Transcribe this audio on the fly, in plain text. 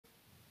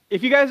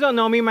If you guys don't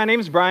know me, my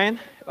name is Brian.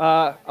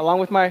 Along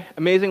with my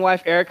amazing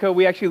wife, Erica,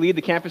 we actually lead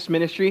the campus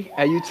ministry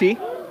at UT.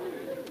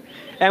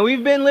 And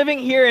we've been living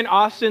here in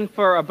Austin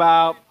for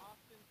about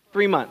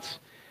 3 months.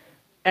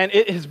 And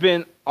it has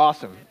been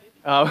awesome.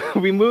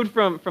 We moved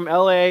from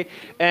LA,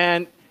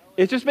 and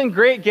it's just been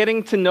great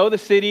getting to know the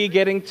city,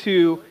 getting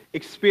to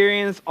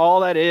experience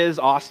all that is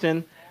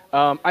Austin.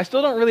 I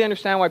still don't really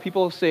understand why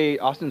people say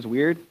Austin's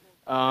weird.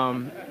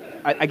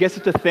 I guess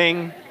it's a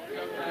thing.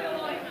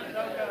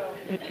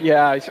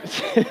 Yeah,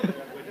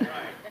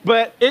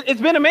 but it's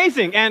been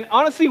amazing, and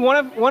honestly,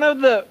 one of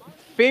the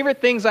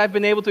favorite things I've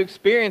been able to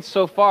experience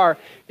so far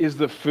is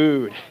the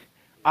food.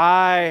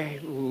 I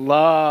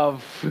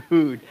love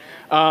food.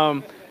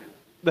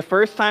 The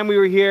first time we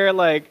were here,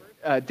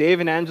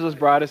 Dave and Angela's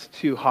brought us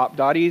to Hop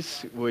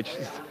Dottie's, which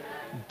is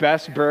the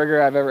best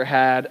burger I've ever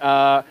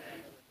had.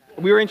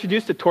 We were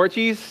introduced to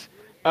Torchy's.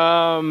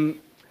 The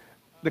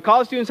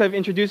college students have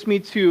introduced me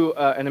to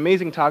an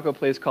amazing taco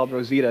place called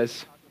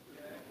Rosita's.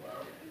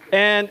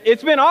 And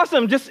it's been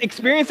awesome just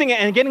experiencing it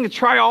and getting to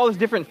try all this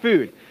different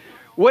food.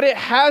 What it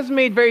has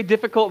made very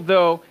difficult,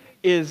 though,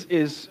 is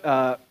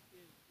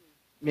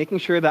making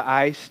sure that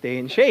I stay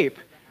in shape.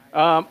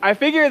 I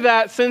figure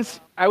that since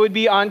I would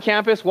be on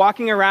campus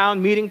walking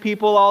around, meeting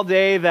people all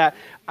day, that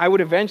I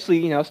would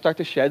eventually, start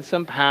to shed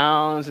some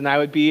pounds, and I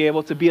would be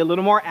able to be a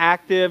little more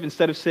active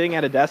instead of sitting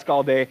at a desk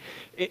all day.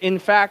 In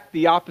fact,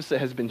 the opposite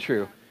has been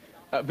true.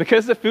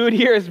 Because the food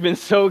here has been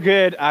so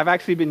good, I've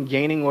actually been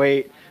gaining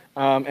weight.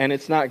 And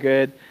it's not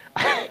good.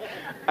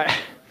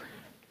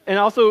 And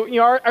also,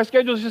 our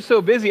schedule is just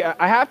so busy.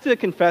 I have to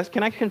confess,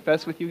 can I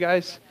confess with you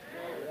guys?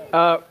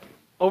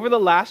 Over the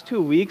last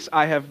 2 weeks,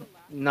 I have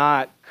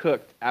not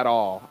cooked at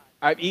all.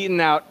 I've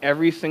eaten out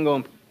every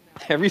single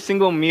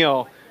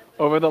meal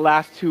over the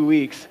last 2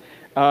 weeks.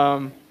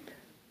 I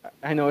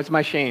know it's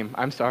my shame.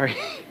 I'm sorry.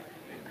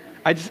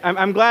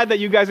 I'm glad that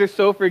you guys are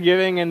so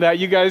forgiving and that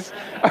you guys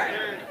are,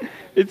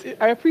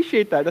 I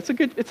appreciate that.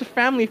 It's a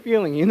family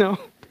feeling,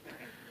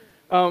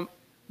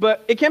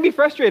 But it can be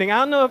frustrating. I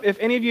don't know if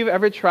any of you have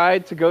ever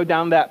tried to go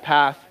down that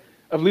path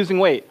of losing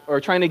weight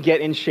or trying to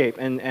get in shape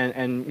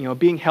and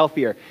being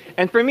healthier.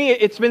 And for me,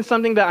 it's been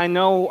something that I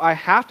know I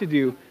have to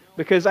do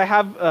because I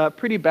have a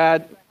pretty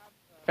bad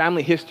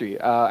family history.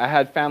 I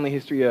had family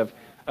history of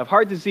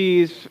heart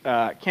disease,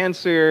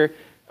 cancer,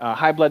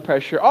 high blood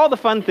pressure, all the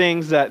fun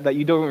things that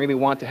you don't really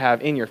want to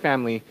have in your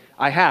family,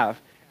 I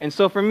have. And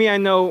so for me, I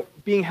know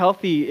being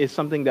healthy is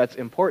something that's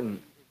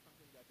important.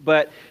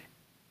 But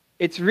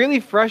it's really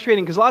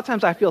frustrating because a lot of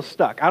times I feel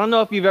stuck. I don't know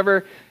if you've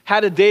ever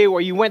had a day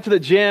where you went to the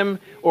gym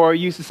or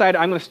you decided,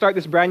 I'm going to start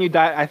this brand new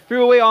diet. I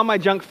threw away all my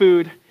junk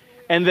food,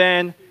 and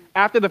then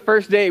after the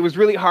first day, it was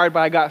really hard,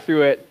 but I got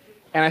through it,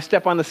 and I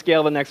step on the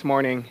scale the next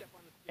morning,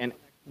 and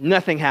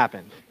nothing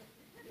happened.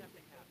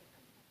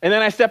 And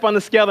then I step on the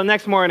scale the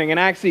next morning, and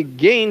I actually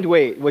gained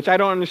weight, which I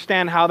don't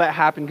understand how that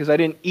happened because I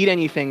didn't eat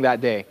anything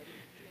that day.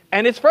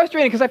 And it's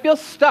frustrating because I feel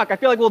stuck. I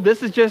feel like, well,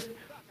 this is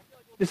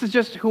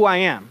just who I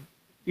am.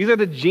 These are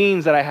the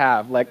genes that I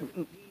have.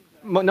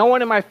 No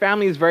one in my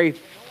family is very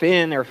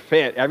thin or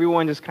fit.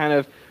 Everyone just kind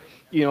of,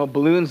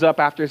 balloons up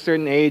after a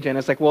certain age, and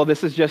it's like, well,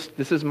 this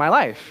is my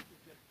life.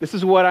 This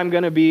is what I'm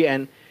going to be,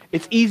 and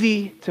it's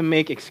easy to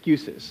make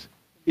excuses.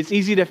 It's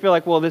easy to feel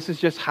like, well, this is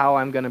just how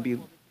I'm going to be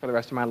for the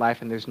rest of my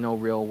life, and there's no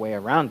real way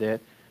around it.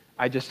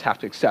 I just have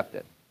to accept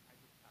it.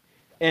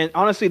 And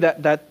honestly,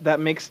 that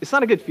makes, it's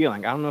not a good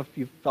feeling. I don't know if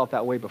you've felt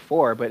that way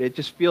before, but it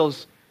just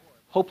feels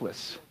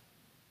hopeless.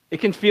 It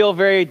can feel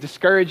very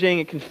discouraging.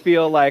 It can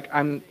feel like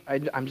I'm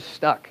just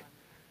stuck.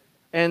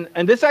 And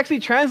this actually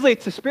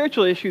translates to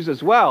spiritual issues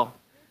as well.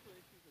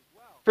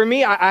 For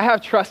me, I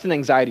have trust and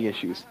anxiety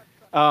issues.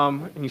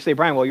 And you say,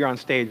 Brian, well, you're on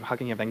stage. How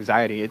can you have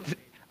anxiety?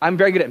 I'm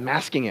very good at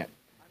masking it.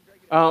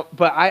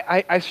 But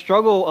I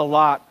struggle a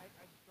lot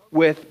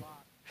with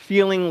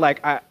feeling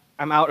like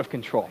I'm out of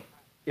control.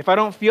 If I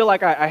don't feel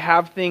like I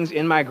have things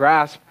in my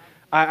grasp,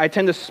 I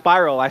tend to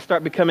spiral. I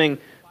start becoming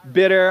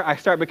bitter, I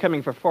start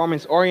becoming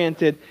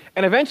performance-oriented,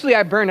 and eventually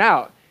I burn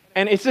out.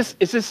 And it's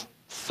this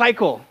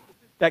cycle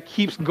that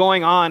keeps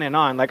going on and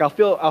on. Like I'll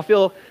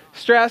feel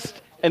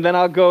stressed, and then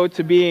I'll go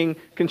to being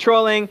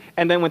controlling,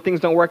 and then when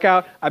things don't work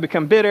out, I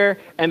become bitter,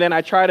 and then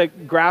I try to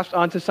grasp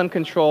onto some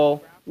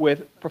control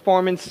with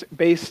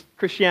performance-based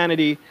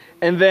Christianity,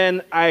 and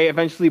then I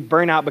eventually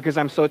burn out because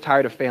I'm so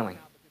tired of failing.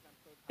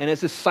 And it's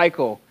this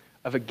cycle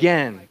of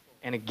again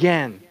and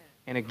again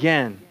and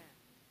again.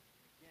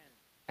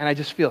 And I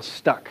just feel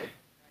stuck.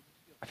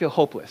 I feel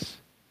hopeless.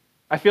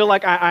 I feel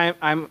like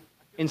I'm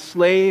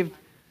enslaved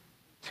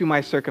to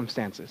my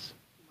circumstances.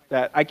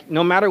 That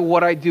no matter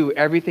what I do,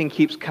 everything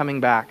keeps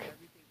coming back,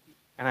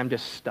 and I'm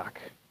just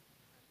stuck.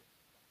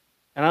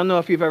 And I don't know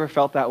if you've ever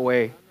felt that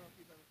way,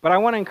 but I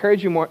want to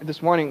encourage you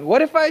this morning.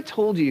 What if I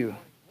told you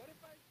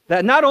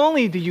that not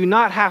only do you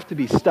not have to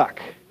be stuck,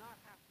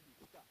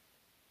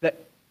 that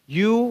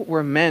you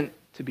were meant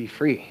to be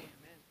free?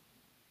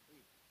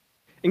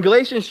 In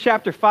Galatians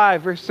chapter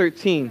 5, verse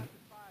 13,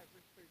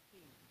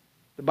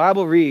 the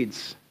Bible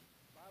reads,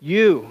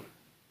 "You,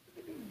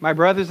 my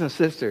brothers and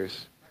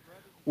sisters,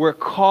 were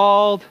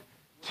called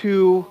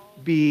to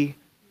be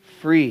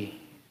free.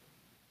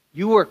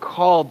 You were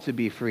called to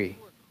be free.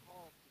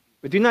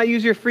 But do not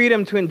use your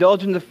freedom to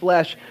indulge in the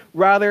flesh.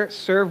 Rather,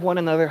 serve one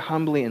another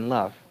humbly in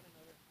love.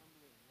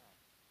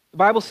 The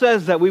Bible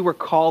says that we were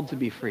called to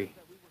be free.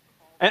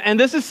 And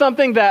this is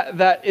something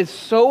that is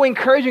so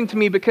encouraging to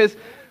me, because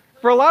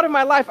for a lot of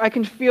my life, I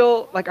can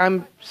feel like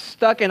I'm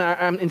stuck and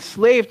I'm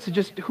enslaved to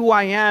just who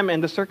I am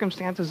and the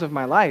circumstances of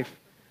my life.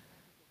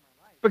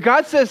 But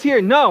God says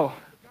here, no,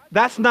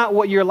 that's not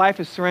what your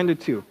life is surrendered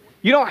to.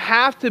 You don't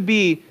have to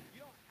be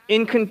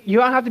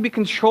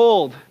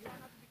controlled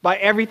by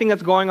everything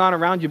that's going on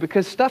around you,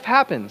 because stuff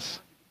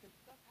happens.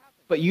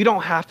 But you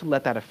don't have to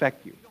let that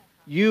affect you.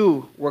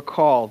 You were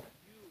called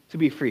to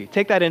be free.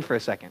 Take that in for a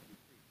second.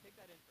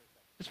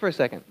 Just for a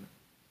second.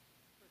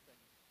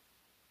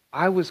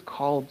 I was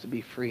called to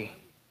be free.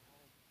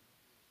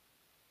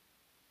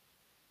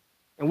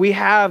 And we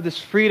have this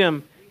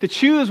freedom to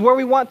choose where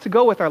we want to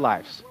go with our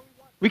lives.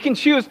 We can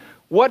choose,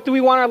 what do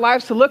we want our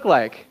lives to look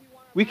like?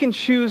 We can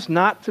choose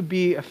not to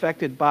be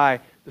affected by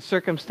the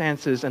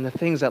circumstances and the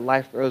things that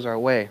life throws our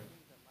way.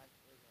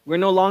 We're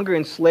no longer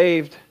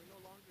enslaved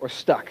or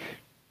stuck.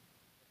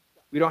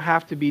 We don't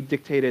have to be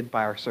dictated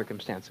by our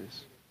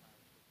circumstances.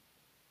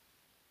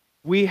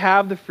 We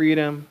have the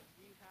freedom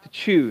to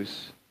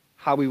choose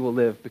how we will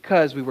live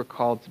because we were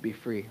called to be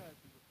free.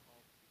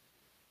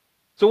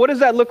 So what does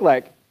that look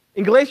like?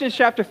 In Galatians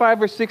chapter 5,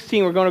 verse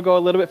 16, we're going to go a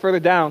little bit further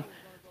down.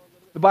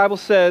 The Bible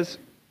says,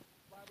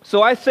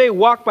 "So I say,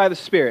 walk by the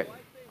Spirit,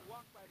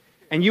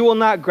 and you will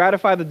not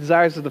gratify the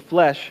desires of the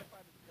flesh.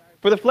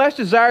 For the flesh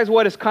desires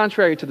what is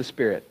contrary to the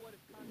Spirit,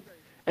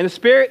 and the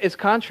Spirit is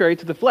contrary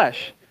to the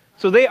flesh.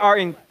 So they are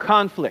in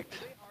conflict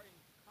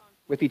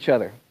with each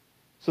other,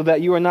 so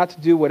that you are not to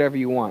do whatever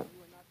you want."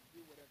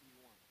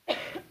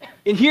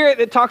 In here,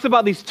 it talks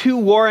about these two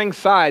warring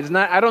sides. And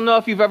I don't know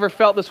if you've ever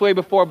felt this way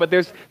before, but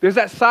there's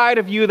that side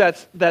of you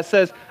that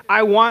says,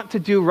 I want to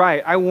do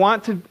right. I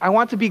want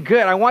to be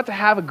good. I want to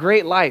have a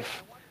great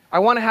life. I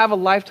want to have a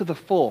life to the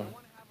full.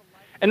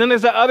 And then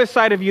there's that other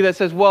side of you that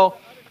says, well,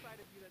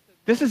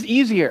 this is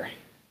easier.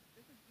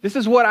 This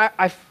is what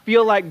I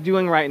feel like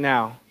doing right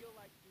now.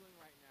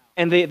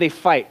 And they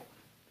fight.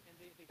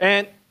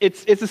 And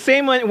it's the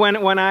same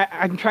when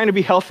I'm trying to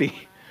be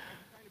healthy.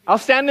 I'll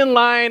stand in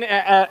line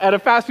at a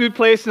fast food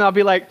place and I'll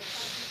be like,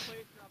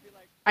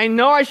 I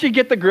know I should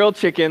get the grilled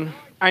chicken.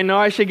 I know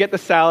I should get the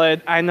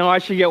salad. I know I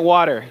should get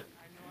water.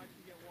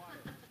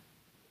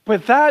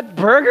 But that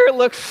burger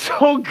looks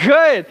so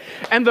good.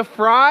 And the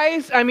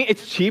fries, I mean,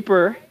 it's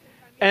cheaper.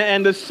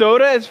 And the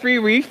soda is free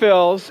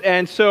refills.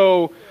 And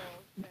so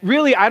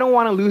really, I don't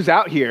want to lose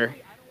out here.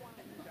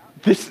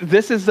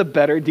 This is the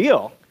better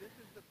deal.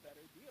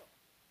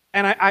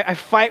 And I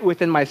fight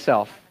within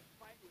myself.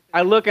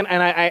 I look and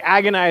I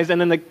agonize,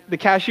 and then the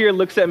cashier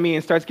looks at me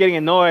and starts getting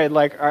annoyed.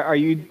 Like, are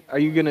you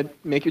gonna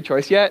make your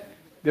choice yet?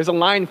 There's a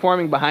line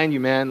forming behind you,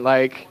 man.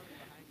 Like,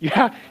 you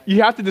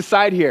have to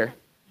decide here.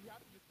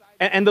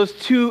 And those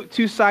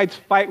two sides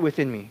fight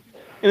within me.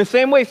 In the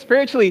same way,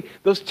 spiritually,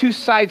 those two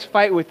sides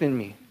fight within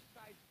me.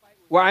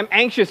 Where I'm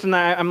anxious and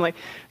I'm like,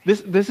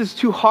 this is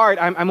too hard.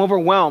 I'm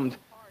overwhelmed.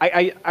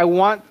 I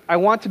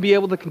want to be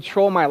able to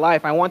control my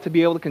life. I want to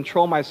be able to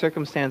control my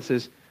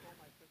circumstances.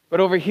 But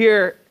over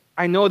here,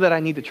 I know that I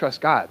need to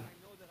trust God.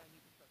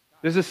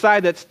 There's a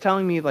side that's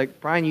telling me, like,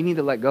 Brian, you need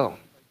to let go.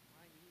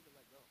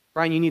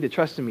 Brian, you need to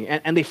trust in me.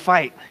 And they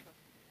fight.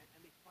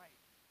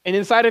 And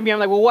inside of me, I'm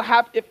like, well, what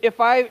happens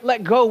if I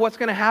let go? What's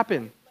going to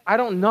happen? I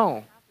don't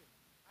know.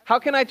 How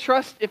can I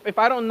trust if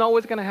I don't know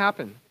what's going to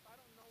happen?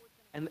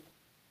 And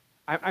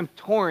I'm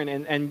torn.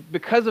 And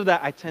because of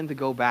that, I tend to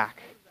go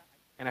back.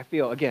 And I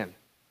feel, again,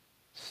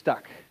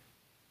 stuck.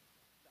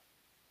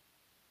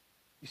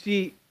 You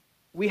see,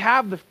 we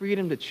have the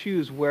freedom to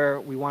choose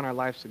where we want our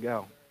lives to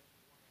go.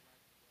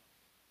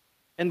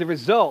 And the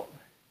result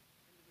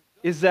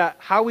is that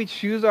how we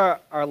choose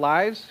our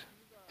lives,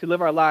 to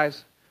live our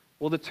lives,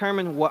 will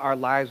determine what our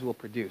lives will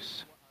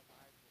produce.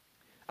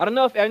 I don't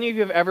know if any of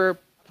you have ever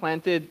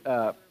planted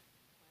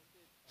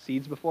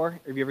seeds before.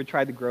 Have you ever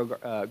tried to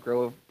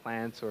grow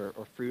plants or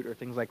fruit or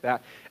things like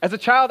that? As a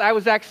child, I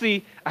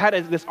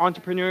had this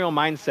entrepreneurial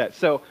mindset.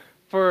 So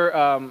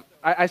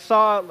I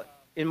saw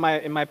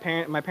my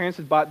parents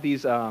had bought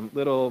these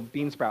little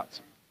bean sprouts,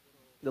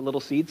 the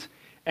little seeds,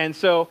 and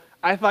so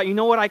I thought, you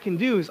know what I can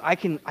do is I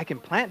can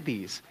plant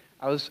these.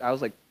 I was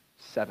like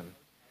 7.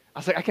 I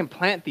was like, I can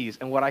plant these,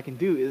 and what I can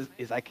do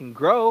is I can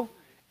grow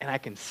and I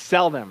can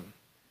sell them.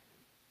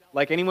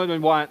 Like anyone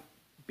would want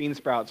bean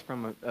sprouts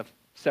from a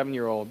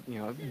 7-year-old,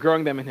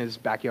 growing them in his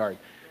backyard.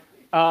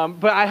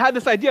 But I had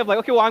this idea of like,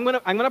 okay, well, I'm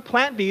gonna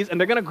plant these, and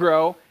they're gonna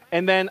grow.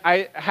 And then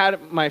I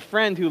had my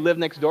friend who lived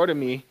next door to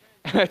me,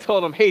 and I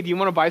told him, hey, do you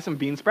want to buy some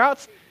bean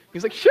sprouts?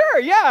 He's like, sure,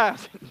 yeah. I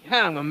was like,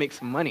 yeah, I'm gonna make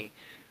some money.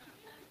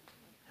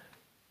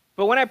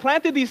 But when I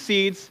planted these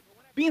seeds,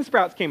 bean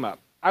sprouts came up.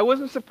 I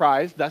wasn't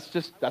surprised.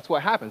 That's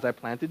what happens. I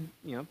planted,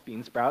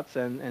 bean sprouts,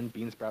 and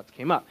bean sprouts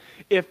came up.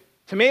 If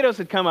tomatoes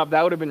had come up,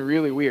 that would have been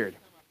really weird.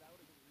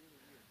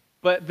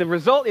 But the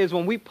result is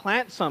when we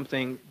plant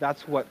something,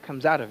 that's what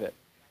comes out of it.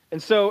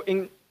 And so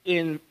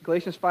in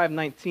Galatians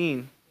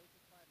 5:19,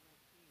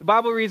 the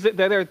Bible reads that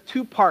there are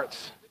two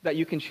parts that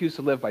you can choose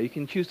to live by. You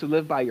can choose to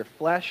live by your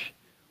flesh,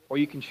 or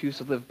you can choose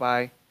to live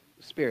by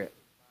the Spirit.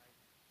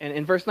 And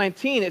in verse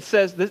 19, it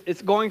says,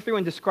 it's going through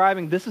and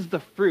describing this is the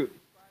fruit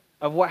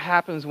of what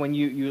happens when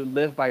you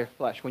live by your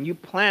flesh. When you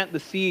plant the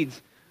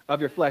seeds of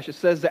your flesh, it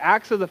says the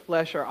acts of the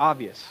flesh are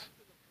obvious.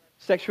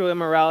 Sexual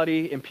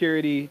immorality,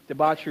 impurity,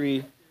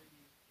 debauchery,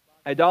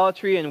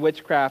 idolatry and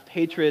witchcraft,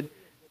 hatred,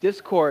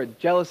 discord,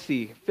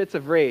 jealousy, fits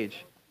of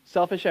rage,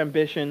 selfish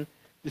ambition,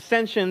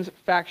 dissensions,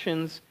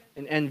 factions,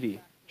 and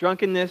envy,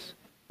 drunkenness,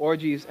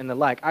 orgies, and the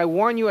like. I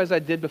warn you, as I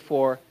did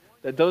before,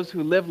 that those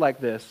who live like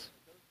this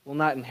will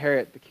not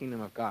inherit the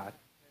kingdom of God.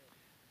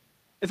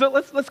 And so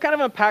let's kind of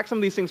unpack some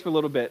of these things for a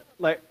little bit.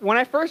 Like when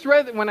I first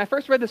read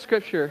the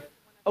scripture,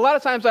 a lot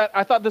of times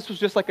I thought this was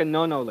just like a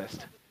no-no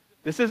list.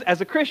 This is,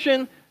 as a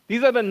Christian,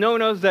 these are the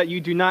no-nos that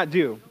you do not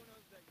do.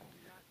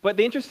 But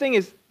the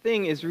interesting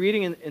thing is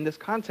reading in this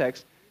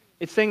context,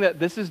 it's saying that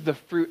this is the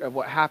fruit of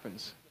what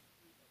happens.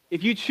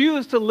 If you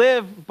choose to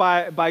live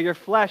by your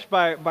flesh,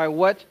 by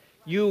what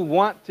you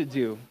want to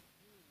do,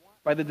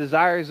 by the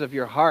desires of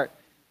your heart,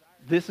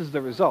 this is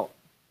the result.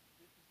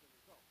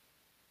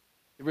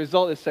 The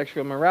result is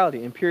sexual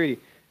immorality, impurity,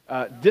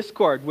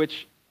 discord,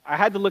 which I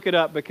had to look it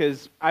up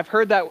because I've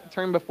heard that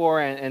term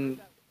before and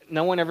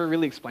no one ever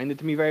really explained it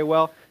to me very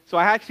well. So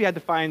I actually had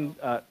to find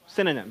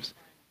synonyms.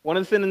 One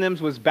of the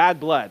synonyms was bad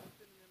blood.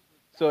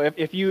 So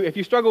if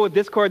you struggle with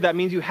discord, that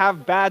means you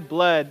have bad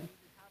blood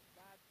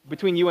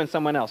between you and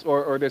someone else,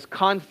 or there's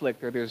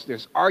conflict, or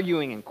there's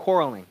arguing and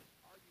quarreling.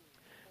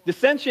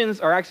 Dissensions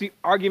are actually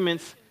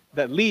arguments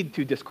that lead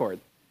to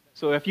discord.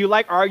 So if you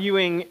like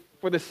arguing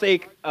for the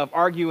sake of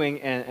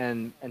arguing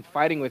and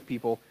fighting with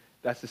people,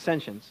 that's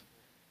dissensions.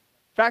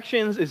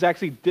 Factions is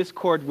actually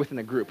discord within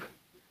a group.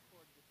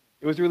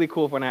 It was really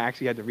cool when I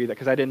actually had to read that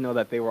because I didn't know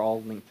that they were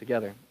all linked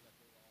together.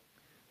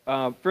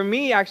 For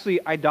me,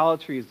 actually,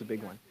 idolatry is the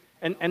big one.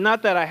 And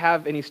not that I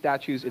have any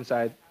statues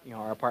inside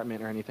our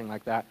apartment or anything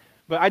like that,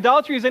 but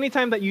idolatry is any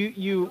time that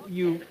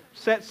you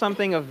set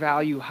something of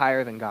value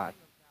higher than God.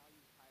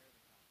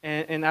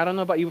 And I don't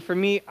know about you, but for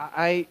me,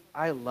 I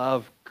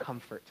love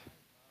comfort.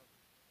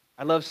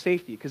 I love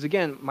safety because,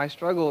 again, my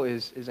struggle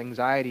is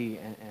anxiety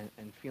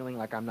and feeling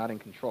like I'm not in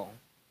control.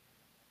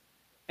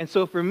 And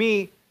so for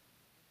me,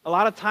 a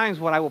lot of times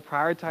what I will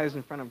prioritize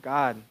in front of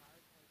God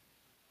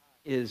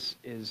is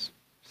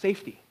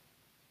safety.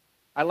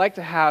 I like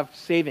to have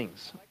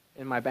savings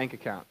in my bank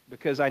account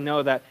because I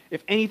know that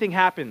if anything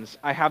happens,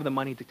 I have the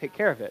money to take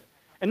care of it.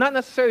 And not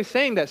necessarily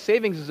saying that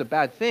savings is a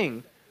bad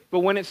thing, but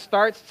when it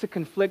starts to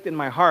conflict in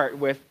my heart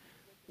with,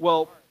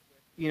 well,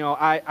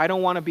 I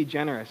don't want to be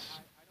generous.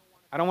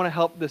 I don't want to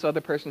help this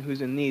other person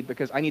who's in need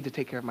because I need to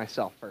take care of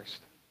myself first.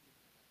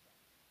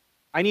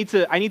 I need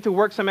to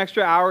work some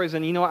extra hours,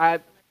 and I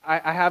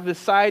have this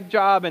side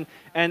job, and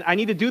I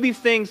need to do these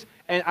things,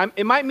 and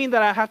it might mean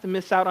that I have to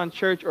miss out on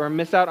church or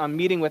miss out on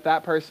meeting with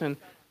that person,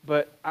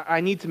 but I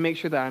need to make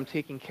sure that I'm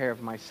taking care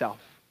of myself.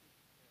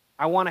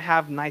 I want to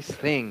have nice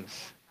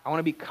things. I want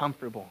to be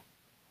comfortable.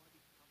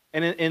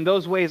 And in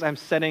those ways, I'm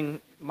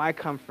setting my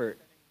comfort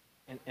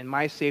and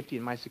my safety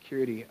and my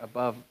security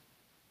above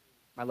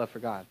my love for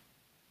God.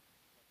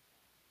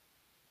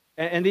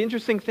 And the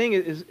interesting thing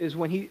is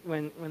when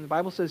the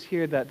Bible says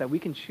here that we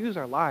can choose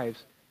our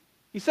lives,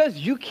 he says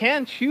you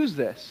can choose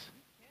this.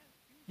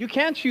 You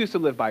can choose to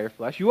live by your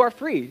flesh. You are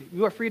free.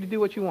 You are free to do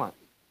what you want.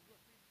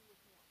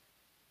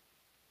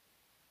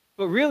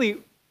 But really,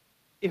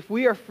 if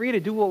we are free to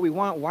do what we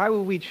want, why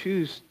would we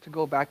choose to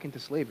go back into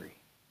slavery?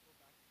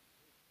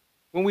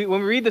 When we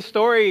read the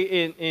story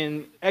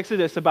in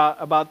Exodus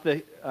about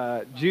the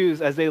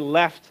Jews as they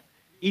left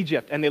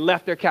Egypt and they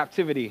left their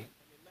captivity,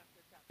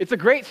 it's a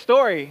great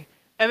story.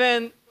 And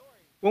then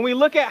when we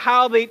look at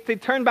how they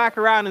turn back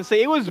around and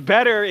say, it was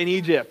better in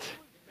Egypt.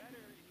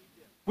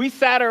 We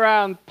sat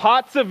around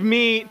pots of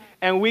meat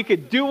and we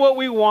could do what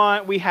we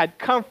want. We had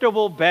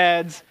comfortable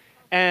beds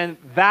and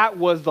that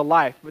was the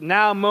life. But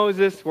now,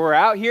 Moses, we're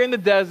out here in the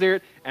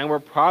desert and we're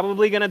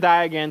probably going to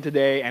die again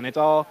today and it's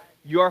all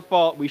your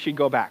fault. We should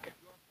go back.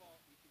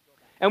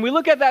 And we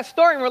look at that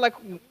story and we're like,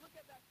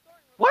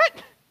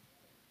 what?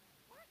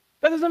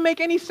 That doesn't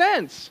make any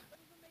sense.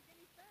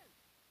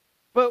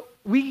 But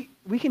we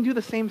can do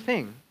the same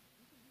thing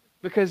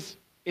because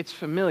it's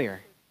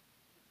familiar.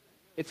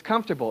 It's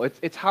comfortable.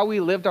 It's how we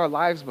lived our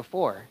lives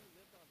before.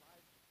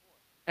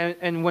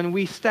 And when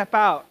we step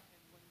out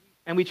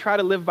and we try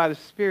to live by the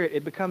Spirit,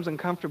 it becomes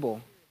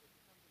uncomfortable.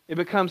 It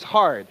becomes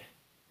hard.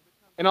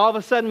 And all of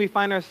a sudden we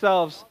find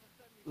ourselves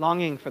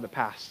longing for the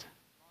past,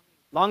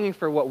 longing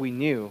for what we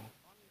knew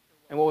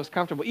and what was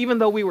comfortable, even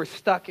though we were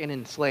stuck and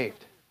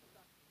enslaved.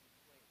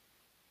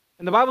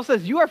 And the Bible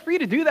says you are free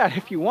to do that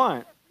if you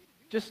want.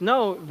 Just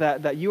know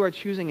that you are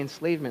choosing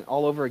enslavement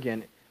all over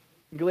again.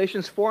 In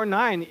Galatians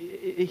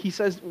 4:9, he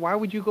says, why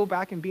would you go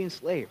back and be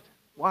enslaved?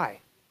 Why?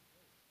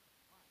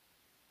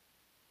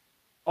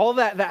 All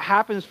that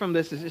happens from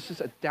this is it's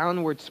just a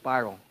downward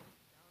spiral.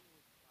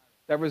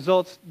 that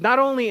results not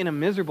only in a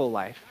miserable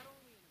life,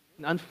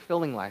 an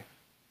unfulfilling life,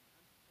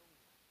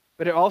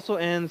 but it also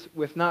ends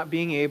with not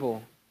being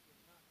able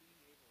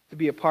to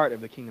be a part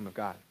of the kingdom of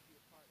God.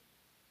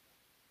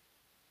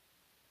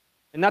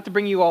 And not to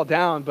bring you all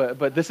down,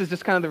 but this is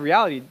just kind of the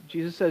reality.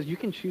 Jesus says you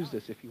can choose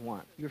this if you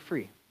want. You're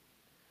free.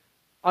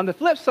 On the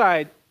flip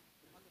side,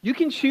 you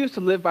can choose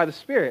to live by the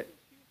Spirit.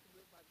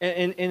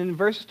 And in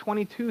verses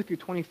 22 through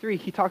 23,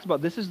 he talks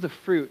about this is the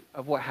fruit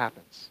of what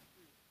happens.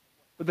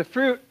 But the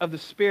fruit of the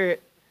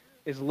Spirit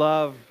is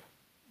love,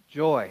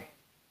 joy,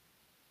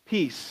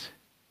 peace,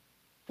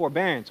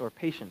 forbearance or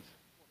patience,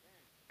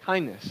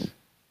 kindness,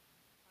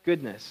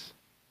 goodness,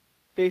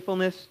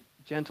 faithfulness,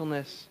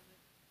 gentleness,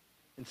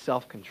 and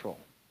self-control.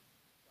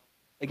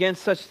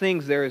 Against such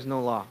things there is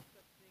no law.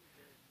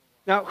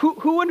 Now,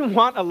 who wouldn't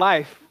want a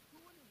life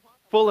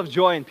full of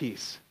joy and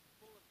peace?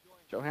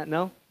 Johan,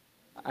 no?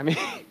 I mean,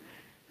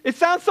 it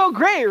sounds so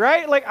great,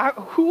 right? Like,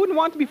 who wouldn't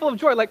want to be full of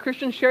joy? Like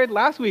Christian shared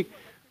last week,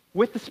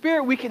 with the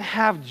Spirit we can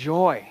have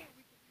joy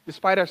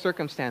despite our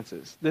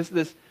circumstances.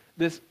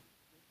 This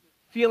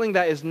feeling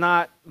that is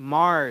not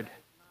marred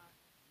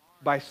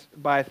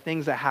by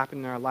things that happen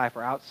in our life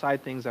or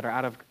outside things that are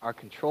out of our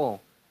control.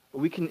 But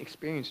we can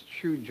experience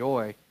true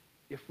joy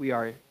if we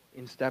are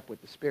in step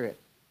with the Spirit.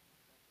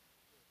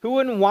 Who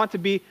wouldn't want to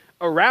be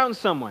around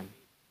someone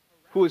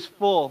who is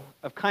full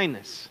of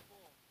kindness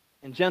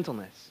and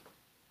gentleness?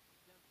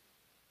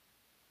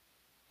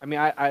 I mean,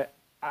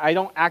 I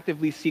don't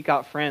actively seek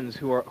out friends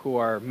who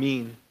are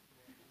mean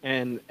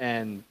and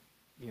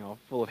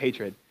full of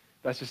hatred.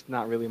 That's just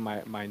not really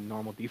my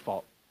normal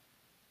default.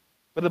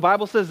 But the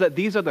Bible says that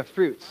these are the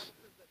fruits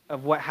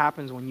of what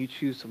happens when you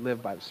choose to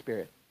live by the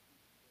Spirit.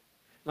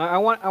 Now,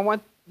 I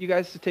want you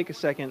guys to take a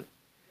second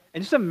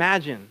and just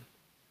imagine.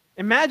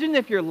 Imagine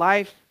if your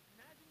life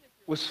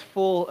was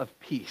full of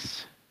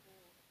peace.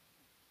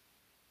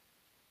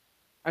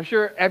 I'm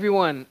sure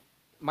everyone,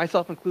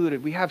 myself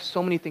included, we have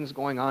so many things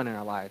going on in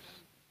our lives.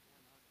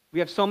 We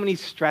have so many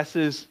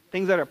stresses,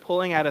 things that are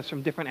pulling at us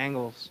from different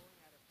angles.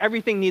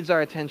 Everything needs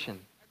our attention.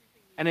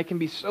 And it can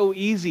be so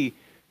easy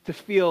to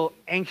feel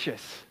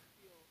anxious.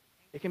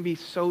 It can be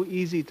so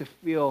easy to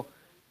feel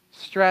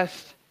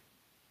stressed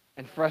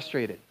and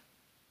frustrated.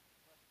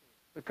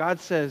 But God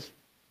says,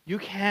 you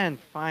can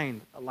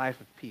find a life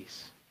of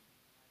peace.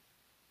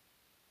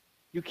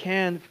 You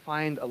can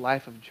find a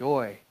life of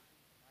joy,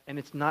 and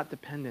it's not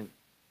dependent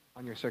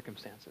on your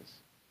circumstances.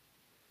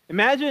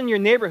 Imagine your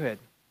neighborhood.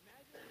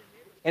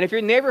 And if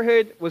your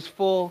neighborhood was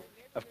full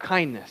of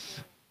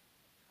kindness,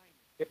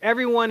 if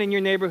everyone in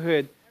your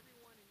neighborhood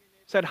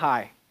said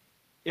hi,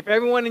 if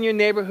everyone in your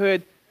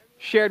neighborhood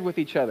shared with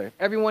each other, if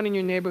everyone in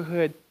your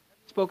neighborhood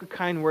spoke a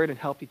kind word and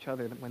helped each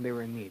other when they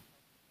were in need,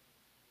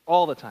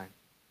 all the time,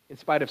 in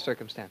spite of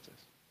circumstances.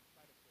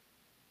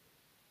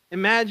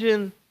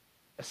 Imagine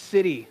a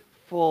city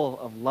full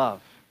of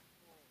love.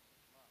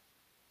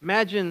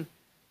 Imagine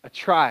a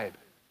tribe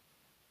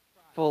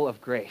full of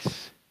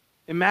grace.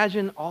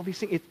 Imagine all these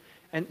things.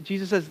 And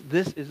Jesus says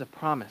this is a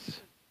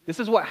promise. This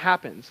is what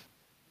happens.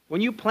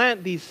 When you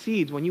plant these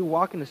seeds, when you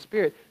walk in the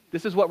Spirit,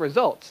 this is what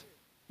results.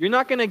 You're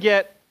not going to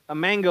get a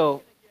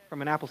mango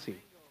from an apple seed.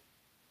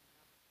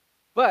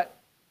 But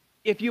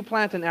if you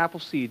plant an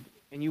apple seed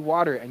and you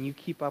water it and you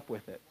keep up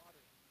with it,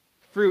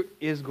 fruit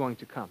is going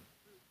to come.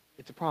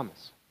 It's a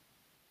promise.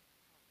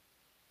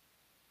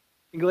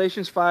 In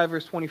Galatians 5,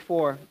 verse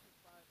 24,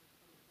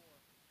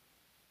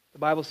 the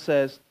Bible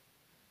says,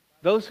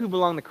 those who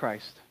belong to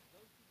Christ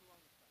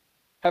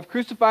have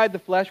crucified the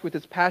flesh with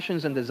its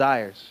passions and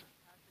desires.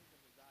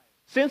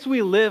 Since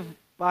we live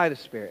by the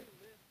Spirit,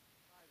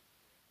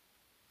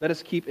 let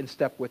us keep in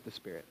step with the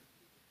Spirit.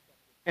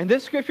 And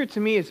this scripture to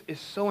me is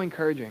so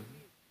encouraging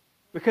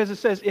because it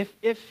says,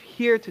 if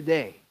here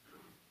today,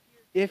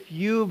 if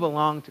you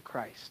belong to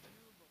Christ,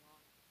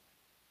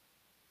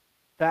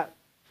 that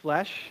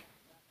flesh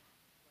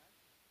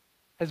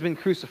has been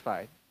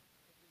crucified.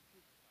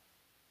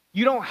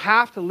 You don't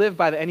have to live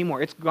by that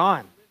anymore. It's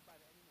gone.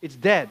 It's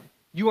dead.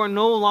 You are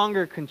no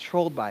longer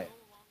controlled by it.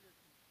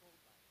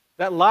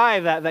 That lie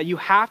that you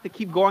have to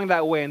keep going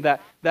that way and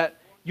that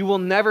you will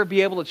never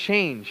be able to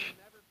change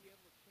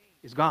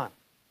is gone.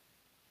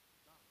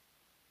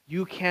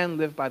 You can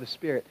live by the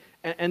Spirit.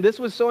 And this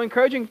was so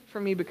encouraging for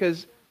me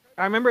because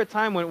I remember a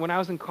time when I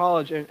was in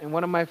college and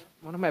one of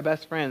my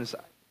best friends,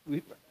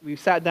 we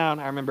sat down,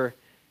 I remember,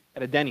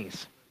 at a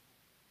Denny's.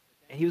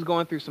 And he was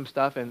going through some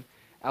stuff and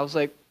I was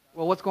like,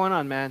 well, what's going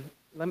on, man?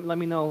 Let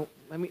me know.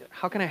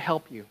 How can I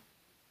help you?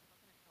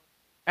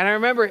 And I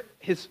remember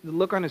the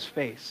look on his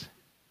face.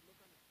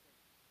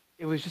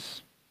 There was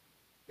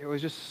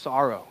just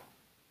sorrow.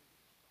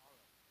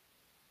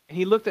 And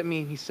he looked at me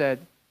and he said,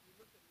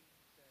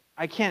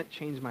 I can't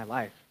change my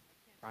life,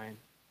 Brian.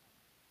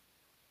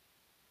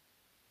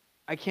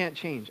 I can't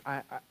change.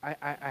 I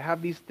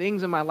have these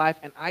things in my life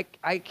and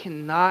I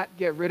cannot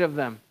get rid of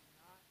them.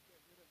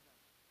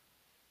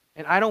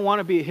 And I don't want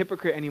to be a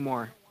hypocrite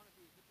anymore.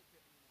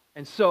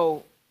 And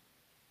so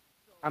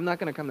I'm not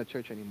going to come to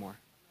church anymore.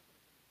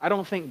 I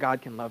don't think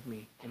God can love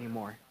me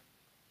anymore.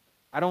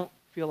 I don't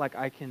feel like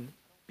I can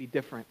be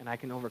different and I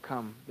can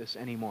overcome this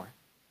anymore.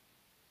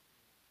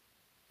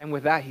 And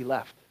with that, he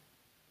left.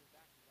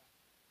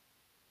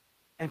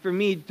 And for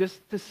me,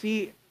 just to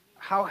see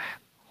how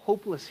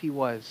hopeless he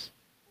was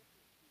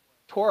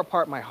tore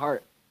apart my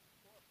heart.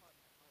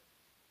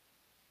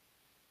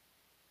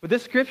 But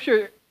this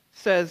scripture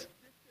says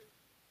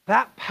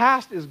that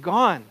past is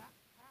gone.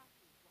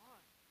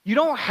 You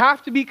don't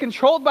have to be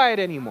controlled by it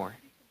anymore.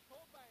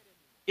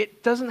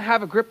 It doesn't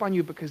have a grip on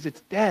you because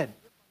it's dead.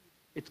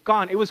 It's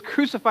gone. It was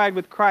crucified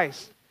with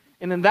Christ.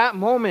 And in that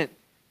moment,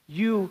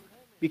 you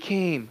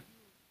became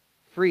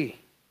free.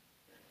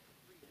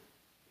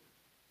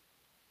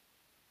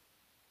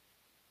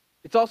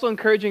 It's also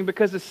encouraging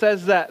because it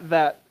says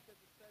that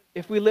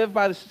if we live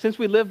by since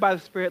we live by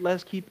the Spirit, let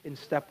us keep in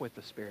step with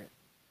the Spirit.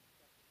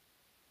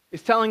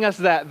 It's telling us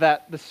that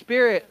the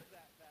Spirit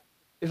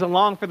is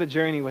along for the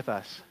journey with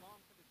us.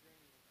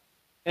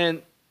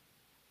 And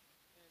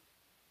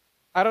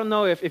I don't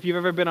know if you've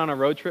ever been on a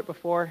road trip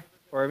before,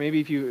 or maybe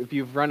if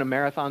you've run a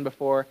marathon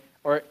before,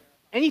 or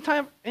any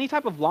type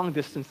of long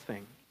distance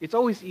thing. It's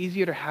always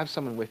easier to have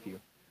someone with you.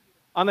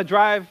 On the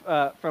drive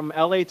from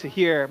LA to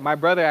here, my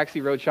brother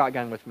actually rode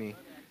shotgun with me.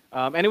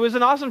 And it was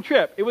an awesome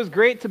trip. It was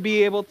great to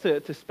be able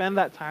to spend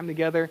that time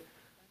together.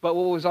 But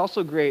what was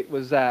also great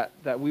was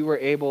that we were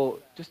able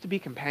just to be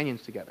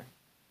companions together.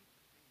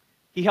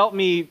 He helped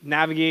me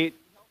navigate,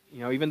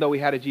 even though we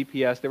had a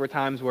GPS, there were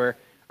times where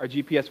our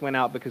GPS went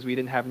out because we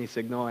didn't have any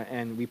signal,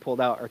 and we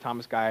pulled out our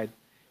Thomas Guide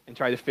and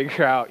tried to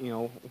figure out,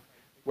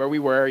 where we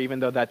were, even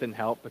though that didn't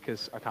help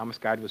because our Thomas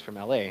Guide was from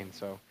LA. And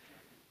so,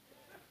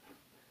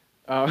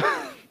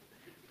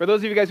 for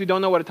those of you guys who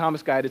don't know what a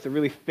Thomas Guide is, it's a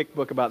really thick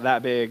book about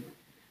that big.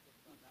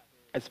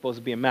 It's supposed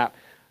to be a map.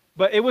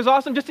 But it was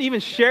awesome just to even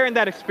share in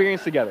that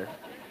experience together.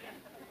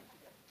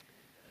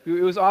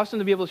 It was awesome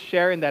to be able to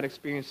share in that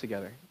experience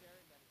together.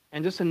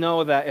 And just to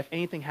know that if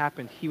anything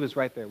happened, he was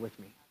right there with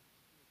me.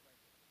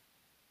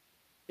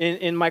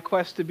 In my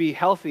quest to be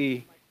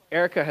healthy,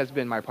 Erica has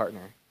been my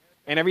partner.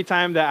 And every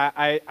time that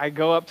I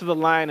go up to the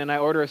line and I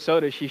order a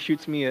soda, she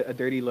shoots me a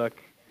dirty look.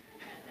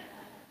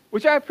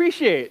 Which I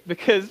appreciate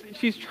because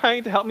she's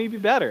trying to help me be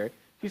better.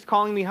 She's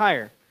calling me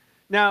higher.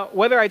 Now,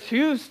 whether I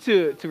choose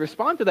to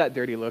respond to that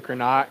dirty look or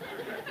not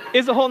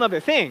is a whole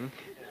other thing.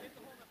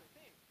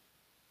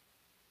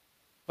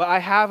 But I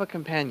have a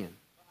companion.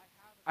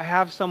 I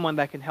have someone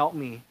that can help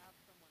me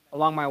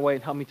along my way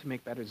and help me to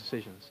make better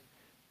decisions.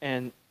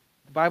 And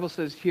the Bible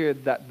says here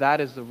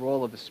that is the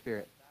role of the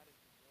Spirit.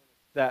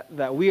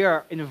 That we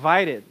are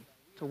invited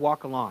to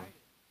walk along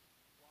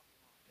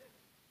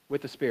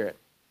with the Spirit.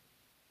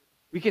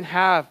 We can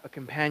have a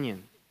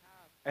companion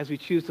as we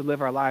choose to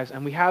live our lives,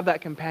 and we have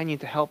that companion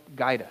to help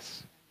guide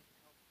us.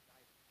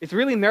 It's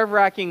really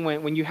nerve-wracking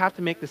when you have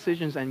to make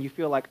decisions and you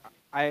feel like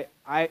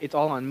it's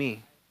all on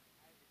me.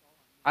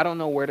 I don't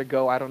know where to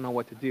go. I don't know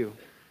what to do.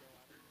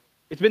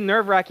 It's been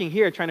nerve-wracking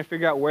here trying to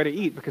figure out where to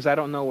eat because I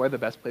don't know where the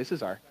best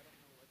places are.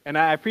 And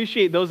I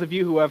appreciate those of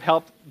you who have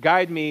helped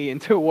guide me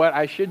into what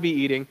I should be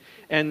eating.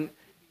 And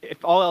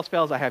if all else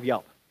fails, I have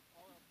Yelp.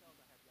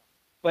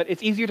 But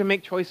it's easier to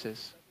make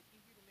choices.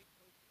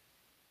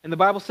 And the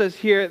Bible says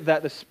here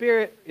that the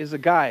Spirit is a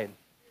guide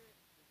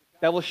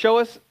that will show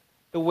us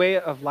the way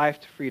of life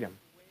to freedom.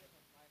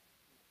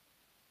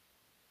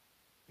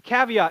 The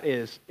caveat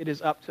is, it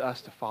is up to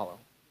us to follow.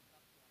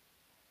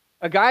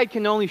 A guide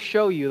can only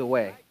show you the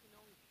way.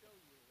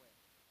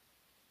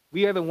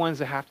 We are the ones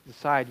that have to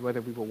decide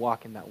whether we will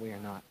walk in that way or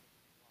not.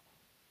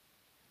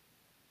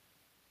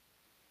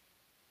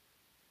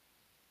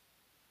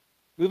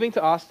 Moving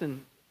to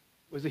Austin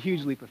was a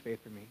huge leap of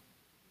faith for me.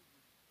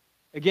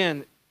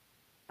 Again,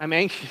 I'm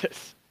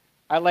anxious.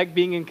 I like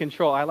being in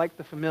control. I like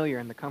the familiar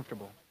and the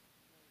comfortable.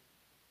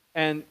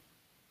 And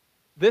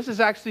this has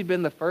actually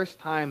been the first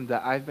time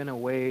that I've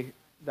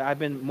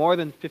been more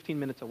than 15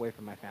 minutes away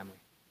from my family.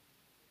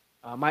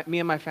 Me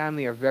and my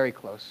family are very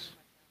close.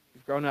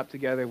 We've grown up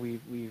together.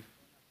 We've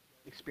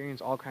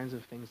experienced all kinds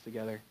of things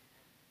together.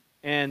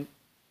 And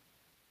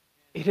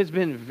it has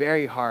been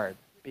very hard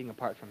being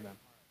apart from them.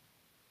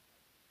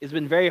 It's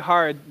been very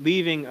hard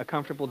leaving a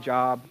comfortable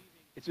job.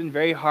 It's been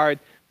very hard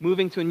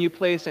moving to a new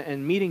place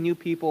and meeting new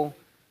people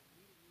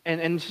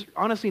and just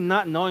honestly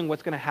not knowing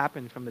what's going to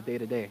happen from the day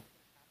to day.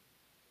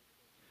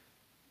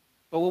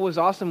 But what was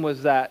awesome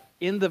was that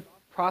in the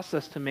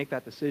process to make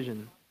that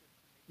decision,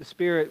 the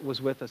Spirit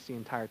was with us the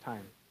entire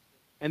time.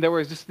 And there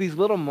was just these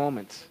little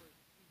moments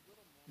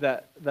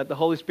that the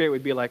Holy Spirit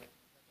would be like,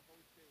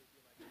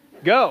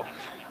 go.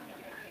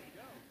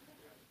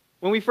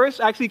 When we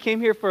first actually came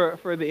here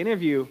for the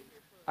interview,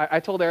 I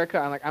told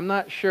Erica, I'm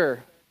not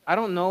sure. I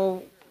don't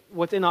know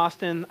what's in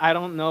Austin. I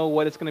don't know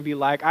what it's going to be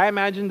like. I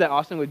imagined that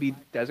Austin would be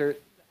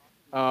desert.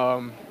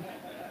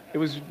 It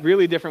was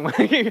really different.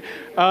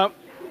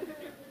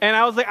 And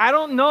I was like, I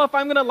don't know if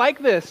I'm going to like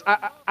this.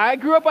 I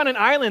grew up on an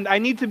island. I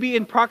need to be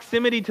in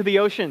proximity to the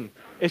ocean.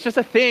 It's just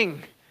a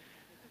thing.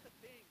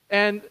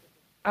 And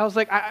I was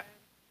like,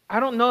 I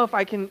don't know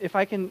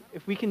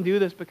if we can do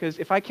this, because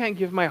if I can't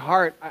give my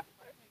heart,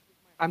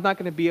 I'm not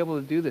going to be able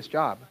to do this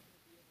job.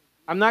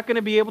 I'm not going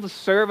to be able to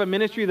serve a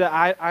ministry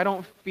that I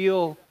don't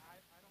feel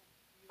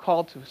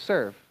called to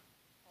serve.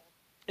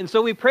 And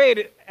so we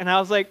prayed, and I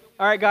was like,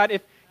 all right, God,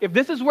 if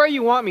this is where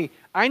you want me,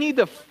 I need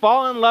to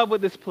fall in love with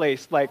this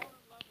place like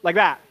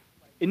that.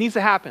 It needs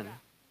to happen.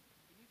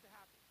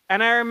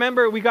 And I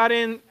remember we got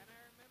in,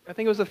 I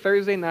think it was a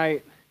Thursday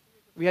night.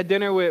 We had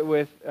dinner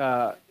with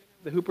the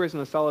Hoopers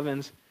and the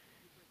Sullivans.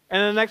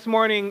 And the next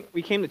morning,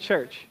 we came to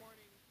church.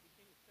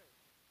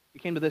 We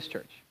came to this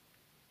church.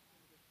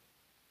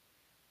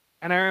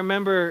 And I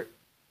remember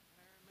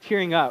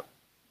tearing up.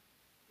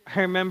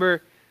 I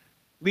remember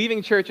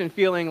leaving church and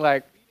feeling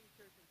like,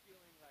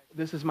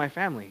 this is my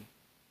family.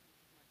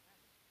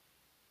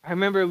 I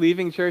remember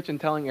leaving church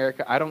and telling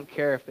Erica, I don't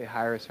care if they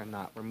hire us or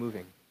not, we're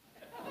moving.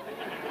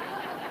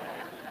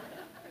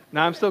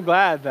 Now I'm so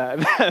glad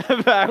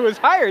that I was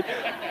hired.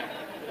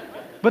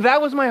 But that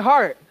was my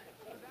heart.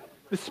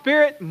 The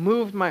Spirit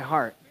moved my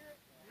heart.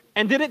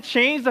 And did it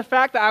change the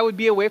fact that I would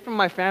be away from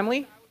my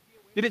family?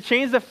 Did it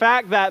change the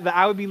fact that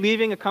I would be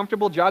leaving a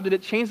comfortable job? Did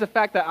it change the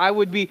fact that I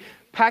would be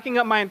packing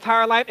up my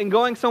entire life and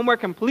going somewhere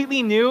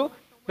completely new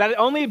that had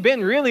only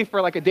been really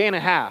for like a day and a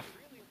half?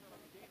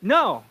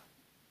 No,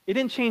 it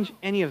didn't change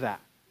any of that.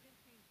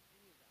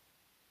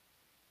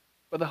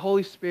 But the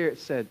Holy Spirit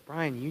said,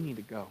 Brian, you need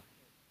to go.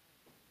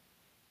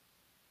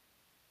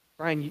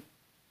 Brian,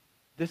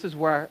 this is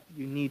where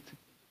you need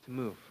to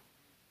move.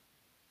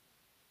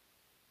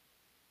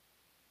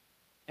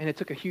 And it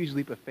took a huge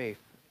leap of faith,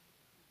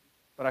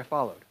 but I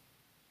followed.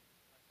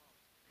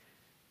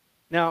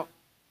 Now,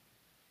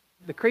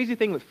 the crazy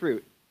thing with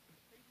fruit,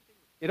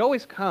 it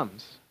always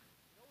comes,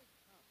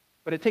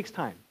 but it takes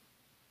time.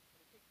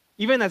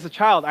 Even as a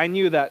child, I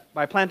knew that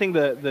by planting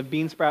the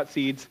bean sprout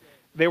seeds,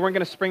 they weren't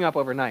going to spring up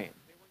overnight.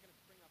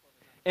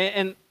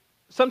 And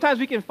sometimes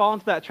we can fall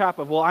into that trap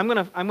of, well, I'm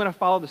gonna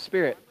follow the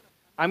Spirit.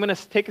 I'm gonna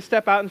take a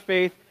step out in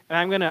faith, and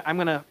I'm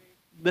gonna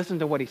listen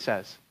to what He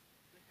says.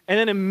 And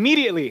then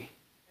immediately,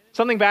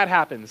 something bad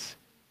happens.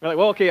 We're like,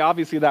 well, okay,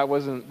 obviously that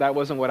wasn't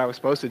what I was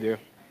supposed to do.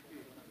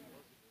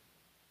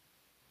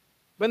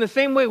 But in the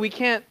same way, we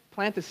can't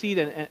plant a seed,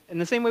 and in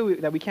the same way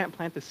that we can't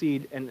plant a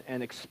seed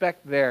and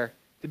expect there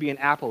to be an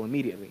apple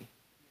immediately.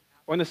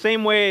 Or in the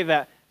same way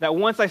that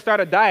once I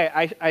start a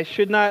diet, I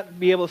should not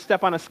be able to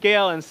step on a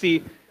scale and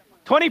see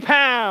 20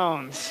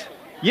 pounds.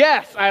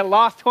 Yes, I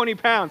lost 20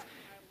 pounds.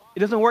 It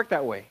doesn't work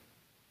that way.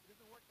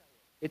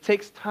 It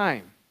takes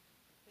time.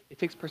 It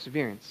takes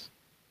perseverance.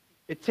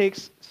 It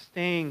takes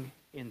staying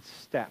in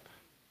step.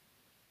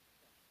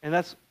 And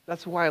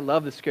that's why I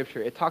love the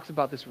Scripture. It talks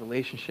about this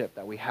relationship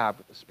that we have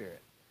with the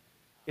Spirit.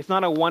 It's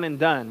not a one and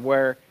done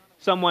where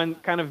someone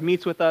kind of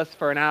meets with us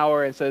for an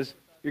hour and says,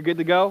 you're good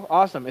to go?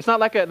 Awesome. It's not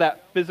like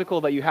that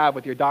physical that you have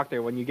with your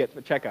doctor when you get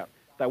the checkup.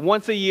 That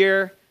once a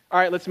year, all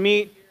right, let's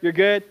meet. You're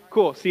good?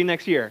 Cool. See you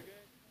next year.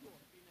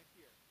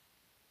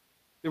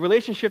 The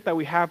relationship that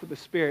we have with the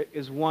Spirit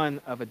is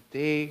one of a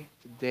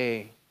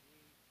day-to-day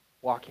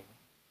walking.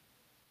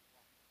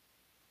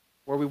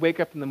 Where we wake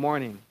up in the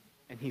morning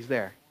and He's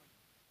there.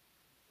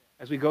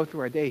 As we go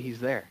through our day, He's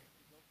there.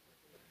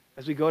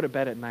 As we go to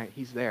bed at night,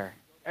 He's there.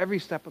 Every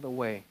step of the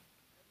way.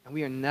 And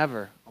we are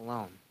never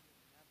alone.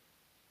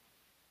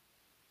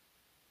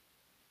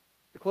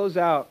 To close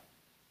out,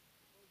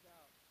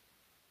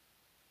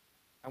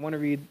 I want to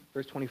read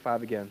verse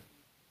 25 again.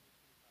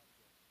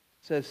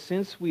 It says,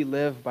 since we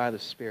live by the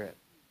Spirit,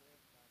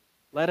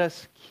 let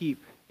us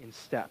keep in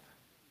step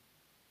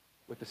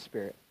with the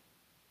Spirit.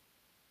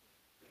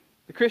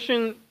 The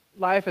Christian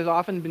life has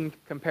often been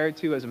compared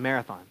to as a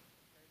marathon.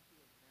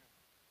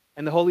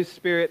 And the Holy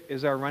Spirit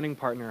is our running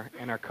partner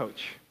and our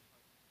coach.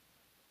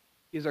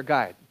 He's our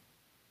guide.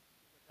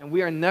 And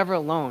we are never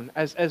alone.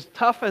 As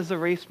tough as the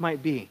race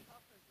might be,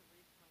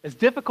 as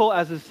difficult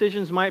as the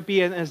decisions might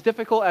be, and as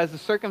difficult as the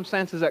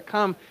circumstances that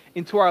come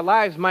into our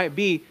lives might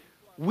be,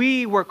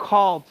 we were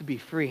called to be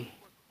free.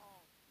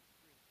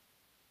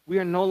 We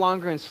are no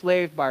longer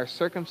enslaved by our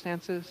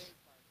circumstances,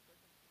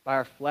 by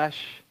our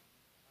flesh,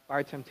 by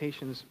our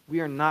temptations. We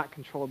are not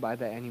controlled by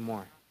that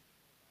anymore.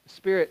 The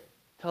Spirit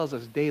tells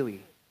us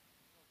daily,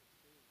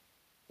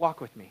 walk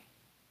with me,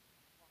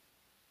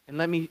 and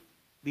let me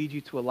lead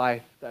you to a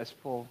life that is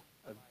full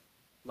of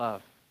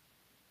love,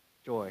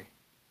 joy,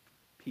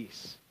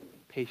 peace,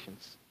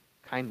 patience,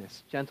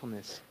 kindness,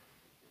 gentleness,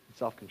 and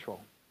self-control.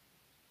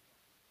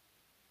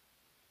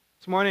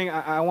 This morning,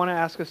 I want to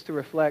ask us to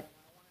reflect.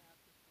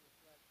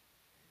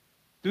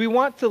 Do we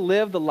want to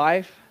live the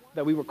life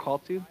that we were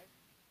called to?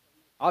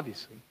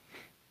 Obviously.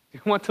 Do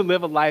we want to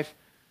live a life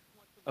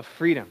of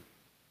freedom?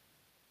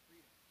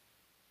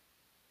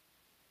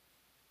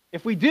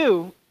 If we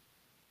do,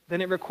 then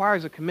it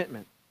requires a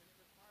commitment.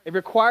 It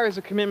requires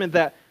a commitment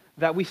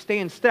that we stay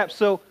in step.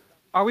 So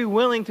are we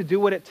willing to do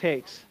what it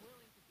takes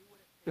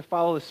to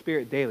follow the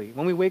Spirit daily?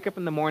 When we wake up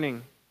in the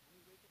morning,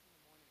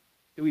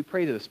 do we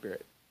pray to the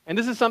Spirit? And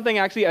this is something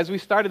actually, as we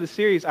started the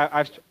series,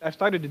 I've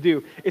started to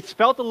do. It's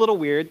felt a little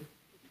weird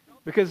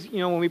because,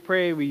 when we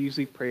pray, we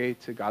usually pray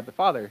to God the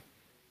Father.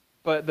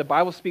 But the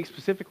Bible speaks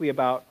specifically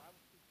about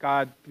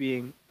God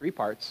being three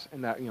parts,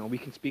 and that we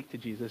can speak to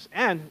Jesus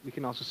and we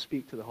can also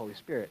speak to the Holy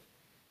Spirit.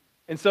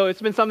 And so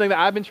it's been something that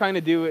I've been trying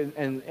to do,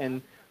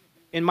 and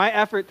in my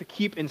effort to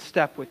keep in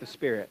step with the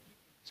Spirit,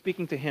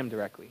 speaking to Him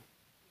directly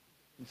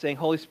and saying,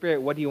 Holy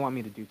Spirit, what do you want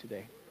me to do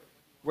today?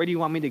 Where do you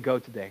want me to go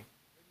today?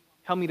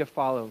 Help me to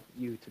follow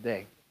you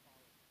today.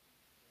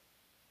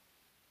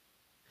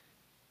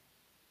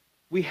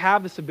 We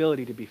have this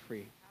ability to be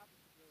free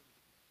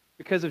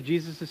because of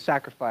Jesus'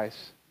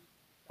 sacrifice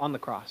on the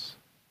cross.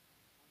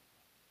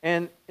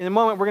 And in a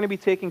moment, we're going to be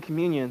taking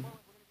communion.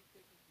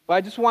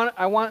 But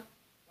I want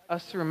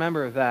us to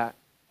remember that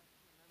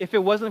if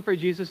it wasn't for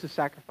Jesus'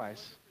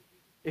 sacrifice,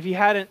 if he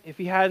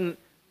hadn't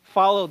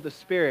followed the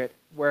Spirit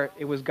where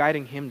it was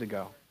guiding him to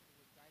go,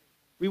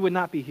 we would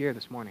not be here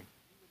this morning.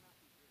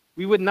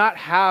 We would not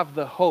have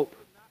the hope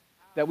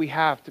that we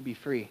have to be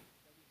free.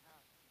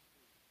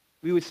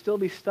 We would still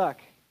be stuck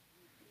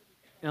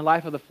in a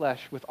life of the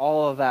flesh with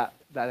all of that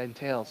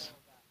entails.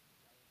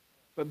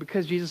 But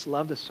because Jesus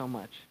loved us so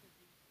much,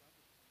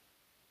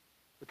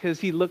 because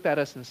he looked at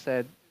us and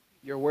said,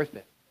 you're worth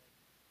it,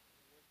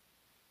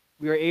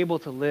 we are able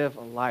to live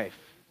a life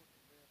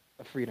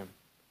of freedom.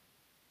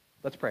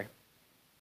 Let's pray.